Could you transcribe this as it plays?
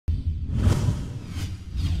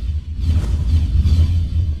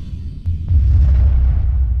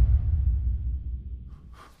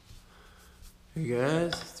Hey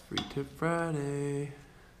guys, it's Free Tip Friday.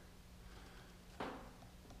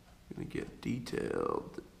 Gonna get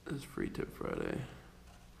detailed. It's Free Tip Friday.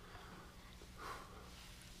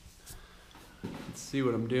 Let's see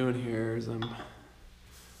what I'm doing here is I've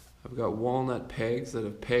got walnut pegs that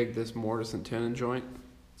have pegged this mortise and tenon joint,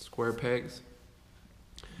 square pegs.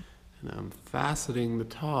 And I'm faceting the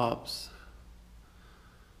tops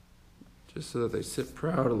just so that they sit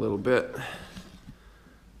proud a little bit.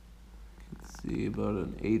 See, about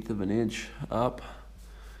 1/8 of an inch up.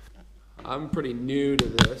 I'm pretty new to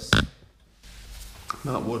this,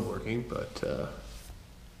 not woodworking, but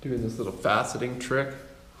doing this little faceting trick.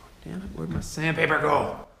 Damn it, where'd my sandpaper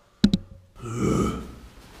go?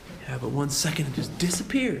 Yeah, but 1 second it just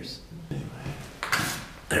disappears. Anyway,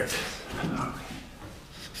 there it is. Okay.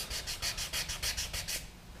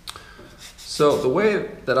 So the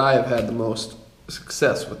way that I have had the most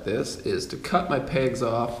success with this is to cut my pegs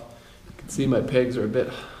off. See, my pegs are a bit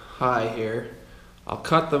high here. I'll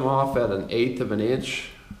cut them off at 1/8 of an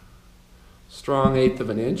inch, strong 1/8 of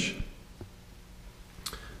an inch.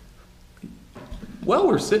 While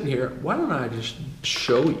we're sitting here, why don't I just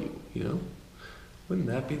show you, Wouldn't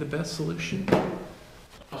that be the best solution?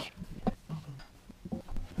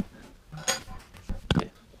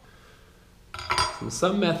 So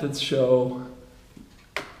some methods show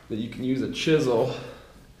that you can use a chisel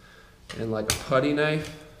and like a putty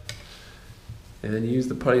knife, and then use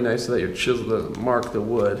the putty knife so that your chisel doesn't mark the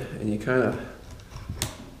wood, and you kind of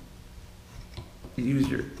use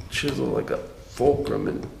your chisel like a fulcrum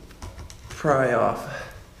and pry off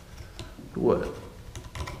the wood.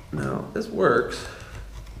 Now this works,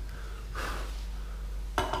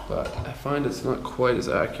 but I find it's not quite as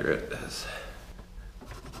accurate as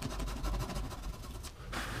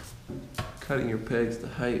cutting your pegs to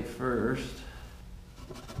height first.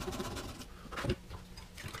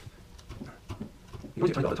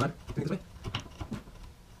 And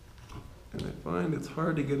I find it's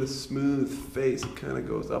hard to get a smooth face. It kind of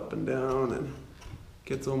goes up and down and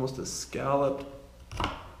gets almost a scalloped,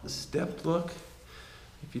 stepped look.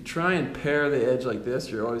 If you try and pare the edge like this,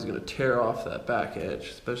 you're always going to tear off that back edge,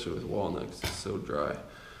 especially with walnut because it's so dry.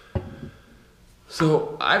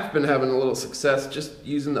 So I've been having a little success just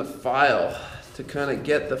using the file to kind of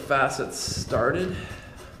get the facets started.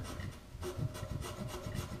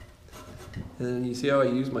 And then you see how I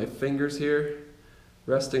use my fingers here,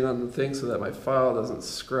 resting on the thing so that my file doesn't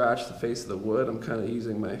scratch the face of the wood. I'm kind of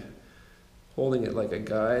holding it like a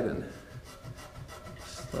guide and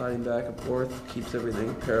sliding back and forth, keeps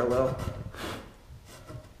everything parallel.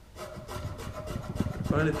 I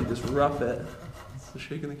find if you just rough it, it's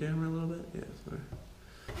shaking the camera a little bit? Yeah, sorry.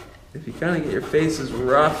 If you kind of get your faces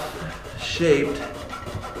rough, shaped,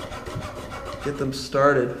 get them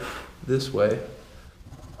started this way.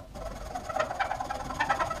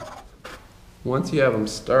 Once you have them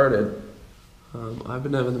started, I've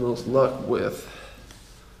been having the most luck with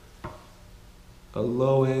a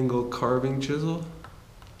low angle carving chisel.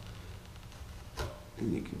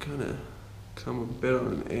 And you can kind of come a bit on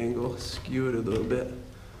an angle, skew it a little bit.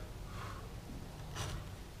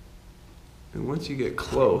 And once you get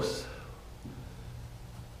close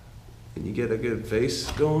and you get a good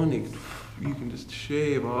face going, you can just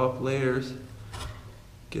shave off layers,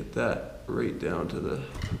 get that right down to the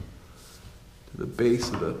base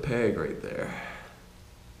of the peg right there.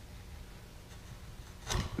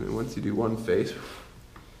 And then once you do one face,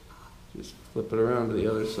 just flip it around to the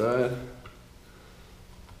other side.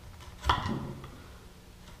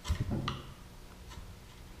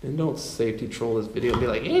 And don't safety troll this video and be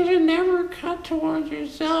like, you should never cut towards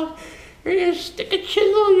yourself. You're gonna stick a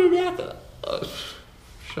chisel in your neck.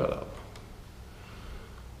 Shut up.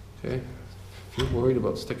 Okay? If you're worried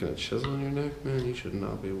about sticking a chisel in your neck, man, you should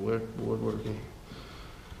not be woodworking.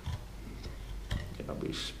 Yeah, I'll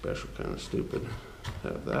be special kind of stupid.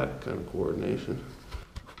 Have that kind of coordination.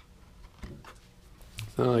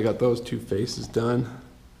 Now I got those two faces done.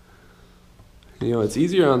 It's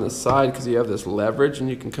easier on the side because you have this leverage and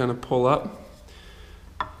you can kind of pull up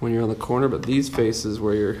when you're on the corner, but these faces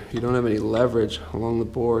where you don't have any leverage along the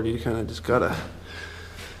board, you kind of just gotta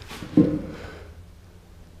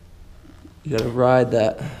ride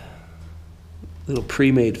that little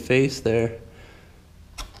pre-made face there.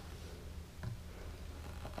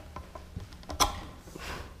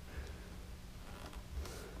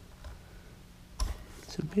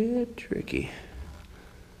 It's a bit tricky.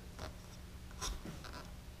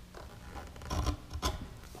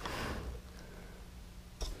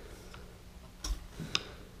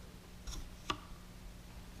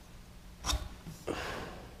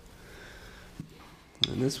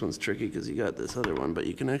 And this one's tricky because you got this other one, but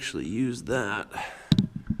you can actually use that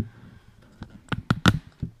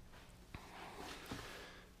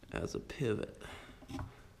as a pivot.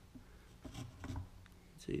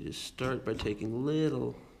 So you just start by taking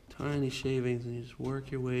little tiny shavings and you just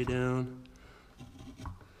work your way down.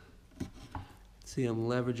 See, I'm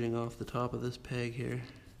leveraging off the top of this peg here.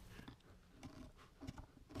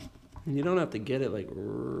 And you don't have to get it like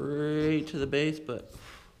right to the base, but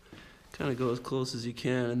kind of go as close as you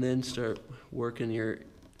can and then start working your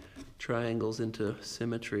triangles into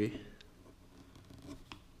symmetry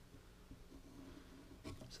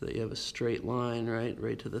so that you have a straight line,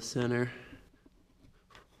 right to the center.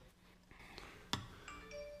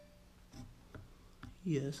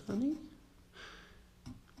 Yes, honey?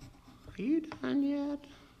 Are you done yet?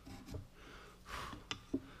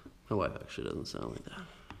 My wife actually doesn't sound like that.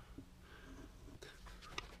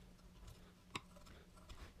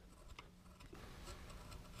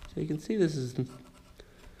 So you can see this is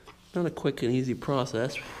not a quick and easy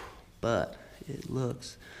process, but it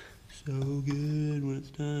looks so good when it's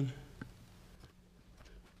done.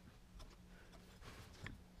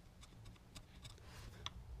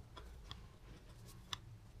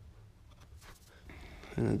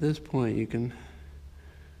 And at this point you can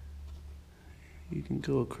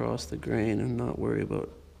go across the grain and not worry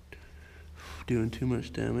about doing too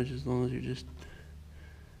much damage as long as you're just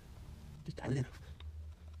tight it in.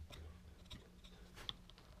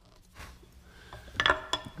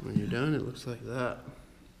 When you're done, it looks like that.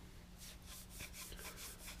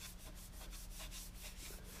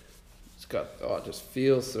 It's got, oh, it just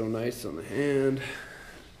feels so nice on the hand.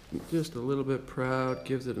 Just a little bit proud,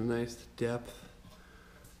 gives it a nice depth.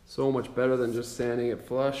 So much better than just sanding it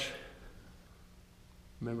flush.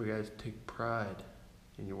 Remember guys, take pride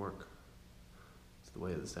in your work. It's the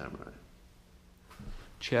way of the samurai.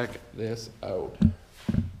 Check this out.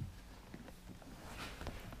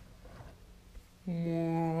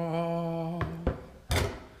 Whoa.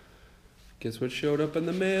 Guess what showed up in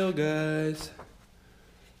the mail, guys?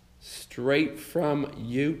 Straight from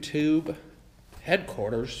YouTube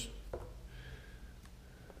headquarters.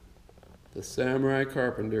 The Samurai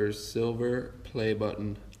Carpenter's silver play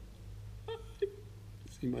button.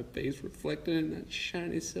 See my face reflected in that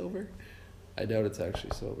shiny silver? I doubt it's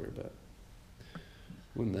actually silver, but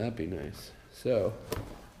wouldn't that be nice? So,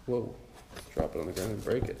 whoa, let's drop it on the ground and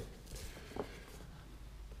break it.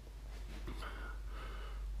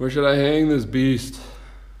 Where should I hang this beast?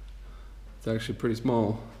 It's actually pretty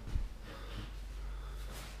small.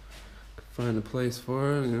 Find a place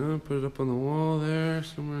for it, you know, put it up on the wall there,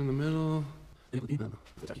 somewhere in the middle.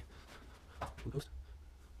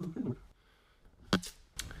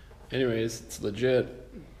 Anyways, it's legit.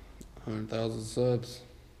 100,000 subs.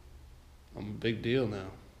 I'm a big deal now.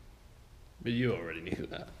 But you already knew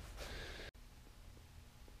that.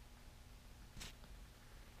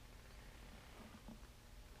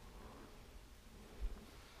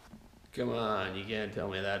 Come on, you can't tell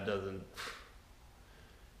me that doesn't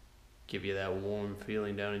give you that warm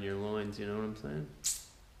feeling down in your loins, you know what I'm saying?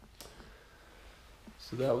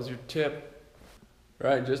 So that was your tip.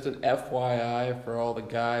 Right, just an FYI for all the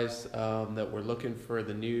guys that were looking for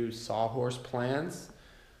the new sawhorse plans.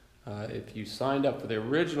 If you signed up for the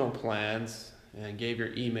original plans and gave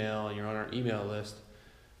your email and you're on our email list,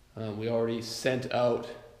 we already sent out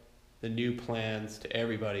the new plans to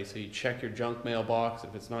everybody. So you check your junk mailbox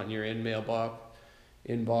if it's not in your inbox,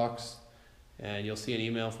 and you'll see an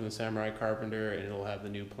email from the Samurai Carpenter and it'll have the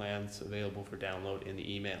new plans available for download in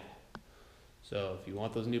the email. So if you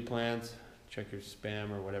want those new plans, check your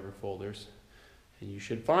spam or whatever folders and you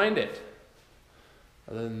should find it.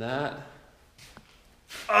 Other than that,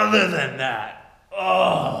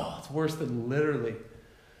 oh, it's worse than literally.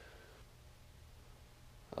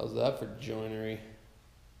 How's that for joinery?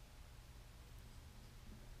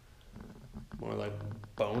 More like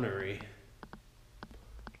bonery.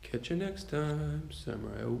 Catch you next time,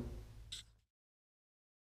 Samurai.